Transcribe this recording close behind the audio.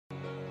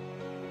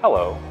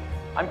Hello,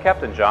 I'm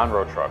Captain John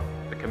Rotruck,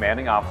 the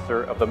commanding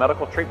officer of the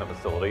medical treatment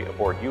facility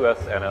aboard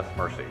USNS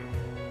Mercy.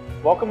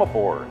 Welcome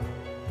aboard.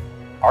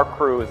 Our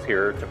crew is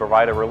here to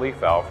provide a relief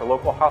valve for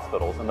local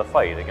hospitals in the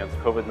fight against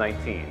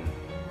COVID-19.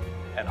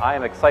 And I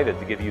am excited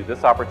to give you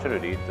this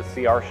opportunity to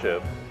see our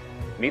ship,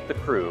 meet the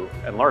crew,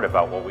 and learn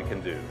about what we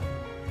can do.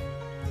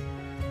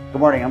 Good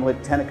morning, I'm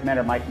Lieutenant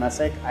Commander Mike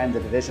Messick. I am the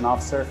Division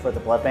Officer for the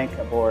Blood Bank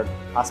aboard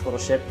hospital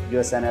ship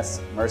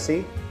USNS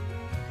Mercy.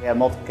 We have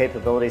multiple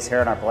capabilities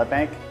here in our blood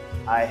bank.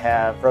 I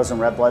have frozen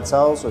red blood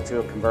cells, which we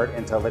will convert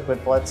into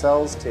liquid blood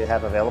cells to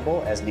have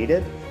available as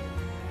needed.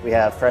 We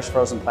have fresh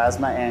frozen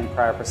plasma and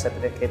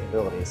cryoprecipitate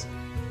capabilities.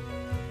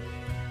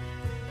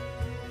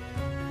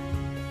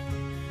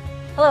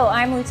 Hello,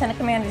 I'm Lieutenant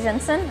Commander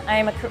Jensen. I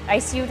am an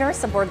ICU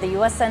nurse aboard the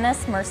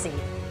USNS Mercy.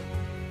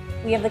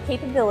 We have the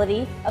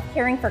capability of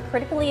caring for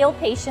critically ill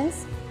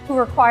patients who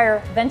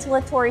require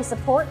ventilatory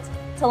support,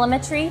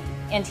 telemetry,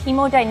 and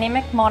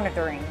hemodynamic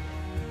monitoring.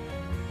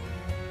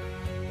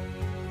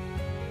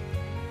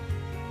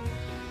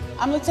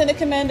 I'm Lieutenant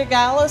Commander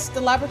Gallus,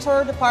 the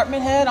Laboratory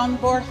Department Head on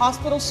board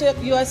hospital ship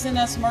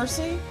USNS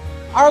Mercy.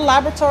 Our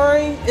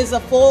laboratory is a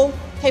full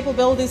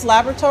capabilities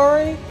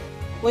laboratory.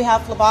 We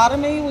have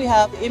phlebotomy, we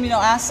have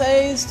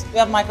immunoassays, we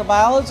have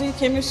microbiology,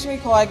 chemistry,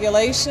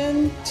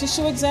 coagulation,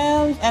 tissue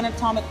exams,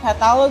 anatomic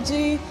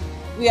pathology.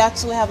 We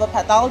actually have a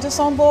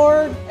pathologist on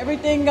board.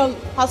 Everything a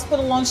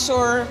hospital on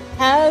shore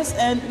has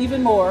and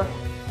even more.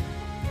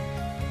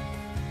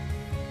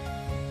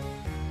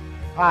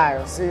 Hi,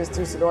 I'm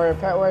CS2 Sidorian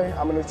Petway.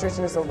 I'm a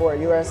nutritionist on board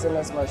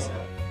USNS Mercy.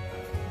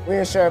 We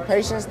ensure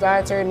patients'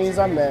 dietary needs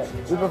are met.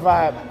 We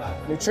provide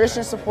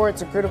nutrition support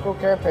to critical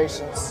care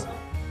patients.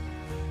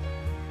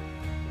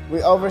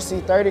 We oversee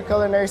 30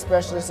 culinary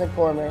specialists in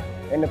corpsmen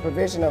in the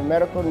provision of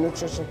medical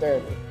nutrition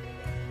therapy.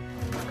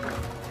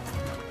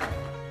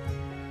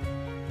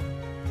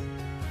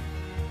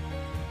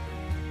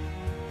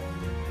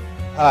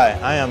 Hi,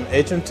 I am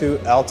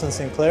HM2 Alton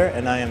Sinclair,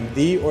 and I am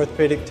the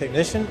orthopedic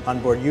technician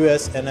on board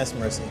USNS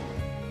Mercy.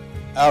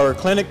 Our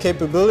clinic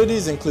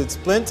capabilities include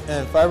splint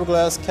and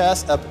fiberglass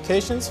cast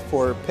applications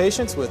for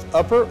patients with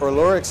upper or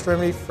lower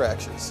extremity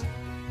fractures.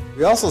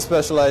 We also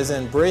specialize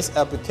in brace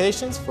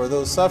applications for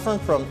those suffering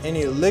from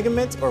any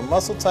ligament or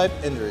muscle type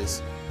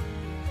injuries.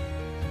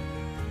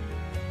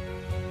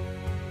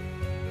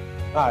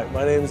 Hi,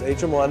 my name is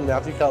HM1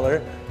 Matthew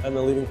Cutler. I'm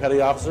the leading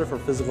petty officer for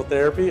physical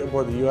therapy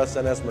aboard the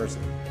USNS Mercy.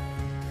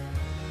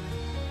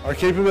 Our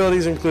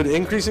capabilities include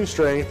increasing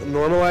strength,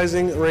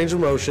 normalizing range of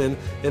motion,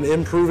 and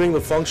improving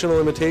the functional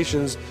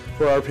limitations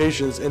for our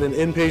patients in an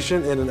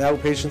inpatient and an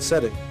outpatient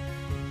setting.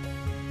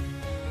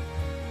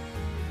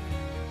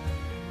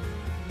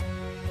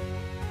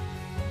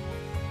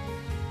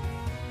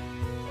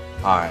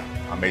 Hi,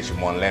 I'm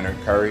HM1 Leonard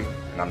Curry,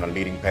 and I'm the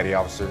leading petty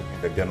officer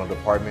in the dental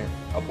department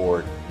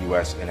aboard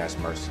USNS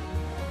Mercy.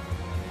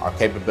 Our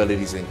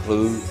capabilities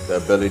include the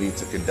ability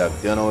to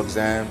conduct dental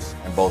exams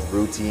in both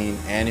routine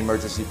and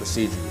emergency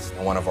procedures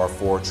in one of our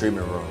 4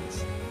 treatment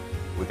rooms.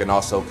 We can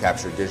also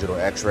capture digital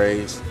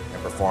x-rays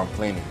and perform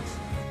cleanings.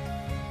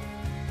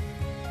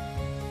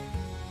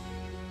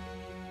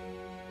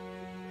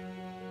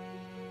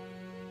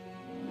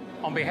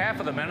 On behalf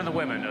of the men and the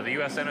women of the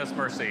USNS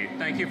Mercy,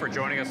 thank you for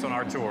joining us on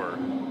our tour.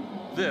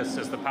 This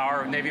is the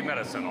power of Navy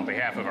medicine on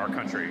behalf of our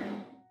country.